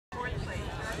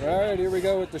All right, here we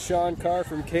go with DeShawn Carr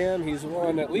from Cam. He's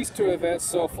won at least 2 events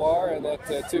so far, and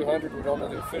that 200, we don't know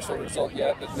the official result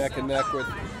yet, but neck and neck with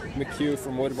McHugh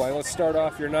from Woodbine. Let's start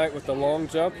off your night with the long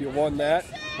jump. You won that.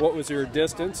 What was your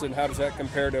distance, and how does that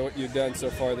compare to what you've done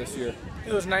so far this year?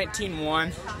 It was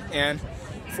 19.1 and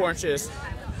 4 inches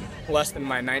less than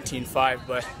my 19.5,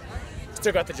 but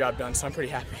still got the job done, so I'm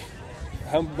pretty happy.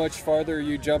 How much farther are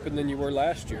you jumping than you were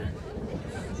last year?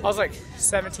 I was like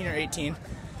 17 or 18,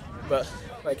 but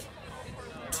like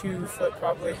 2 foot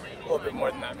probably, a little bit more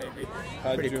than that maybe.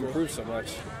 How did you improve so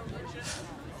much?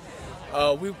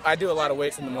 I do a lot of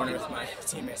weights in the morning with my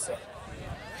teammates. So.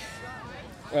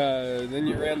 Then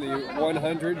you ran the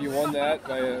 100. You won that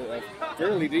by a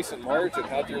fairly decent margin.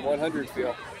 How did your 100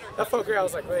 feel? I felt great. I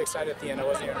was like really excited at the end. I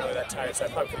wasn't even really that tired, so I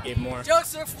probably could have gave more than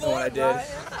what I did.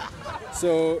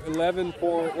 So 11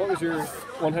 point. What was your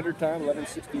 100 time?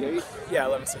 11:68. Yeah,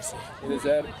 11:60. And is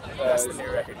that that's the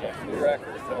new record? Yeah, new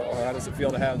record. So how does it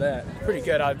feel to have that? Pretty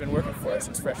good. I've been working for it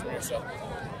since freshman year. So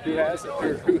who has it?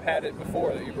 Or who had it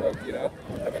before that you broke? You know,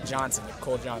 like a Johnson,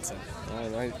 Cole Johnson.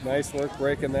 Nice work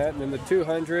breaking that. And then the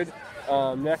 200,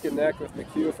 neck and neck with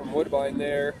McHugh from Woodbine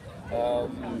there.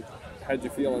 How'd you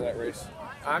feel in that race?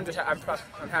 I'm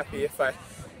happy. If I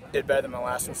did better than my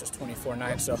last one, which was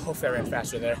 24.9, so hopefully I ran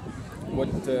faster there.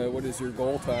 What is your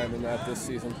goal time in that this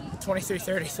season?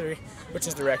 23:33, which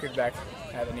is the record back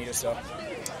at Anita. So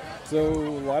a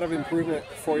lot of improvement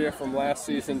for you from last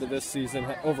season to this season.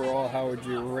 Overall, how would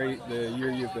you rate the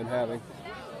year you've been having?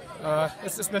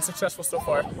 It's been successful so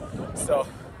far, so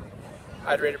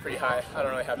I'd rate it pretty high. I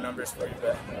don't really have numbers for you,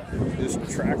 but is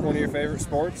track one of your favorite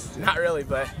sports? Not really,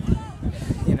 but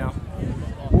you know.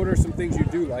 What are some things you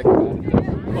do like about it?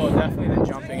 Oh, definitely the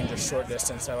jumping and just short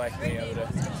distance. I like being able to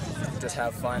just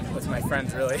have fun with my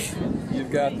friends, really.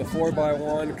 You've got the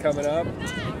 4x1 coming up.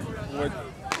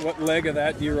 What leg of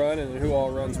that do you run, and who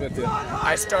all runs with you?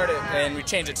 I started, and we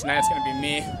changed it tonight. It's going to be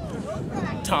me,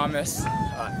 Thomas,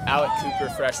 Alec Cooper,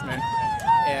 freshman,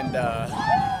 and I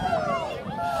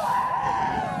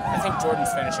think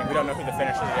Jordan's finishing. We don't know who the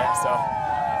finisher is yet, so.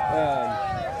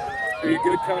 Are you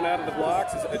good coming out of the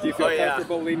blocks? Do you feel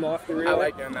comfortable leading off the reel? I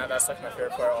like doing that. That's like my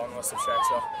favorite part almost of track.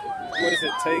 So, what does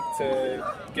it take to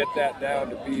get that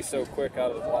down to be so quick out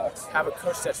of the blocks? Have a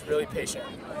coach that's really patient,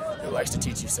 who likes to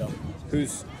teach you. So,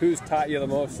 who's taught you the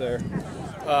most there?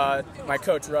 My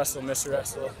coach Russell, Mr.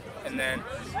 Russell, and then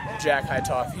Jack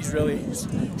Hightoff. He's really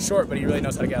short, but he really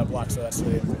knows how to get out of blocks. So that's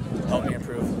really helped me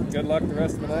improve. Good luck the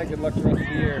rest of the night. Good luck the rest of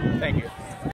the year. Thank you.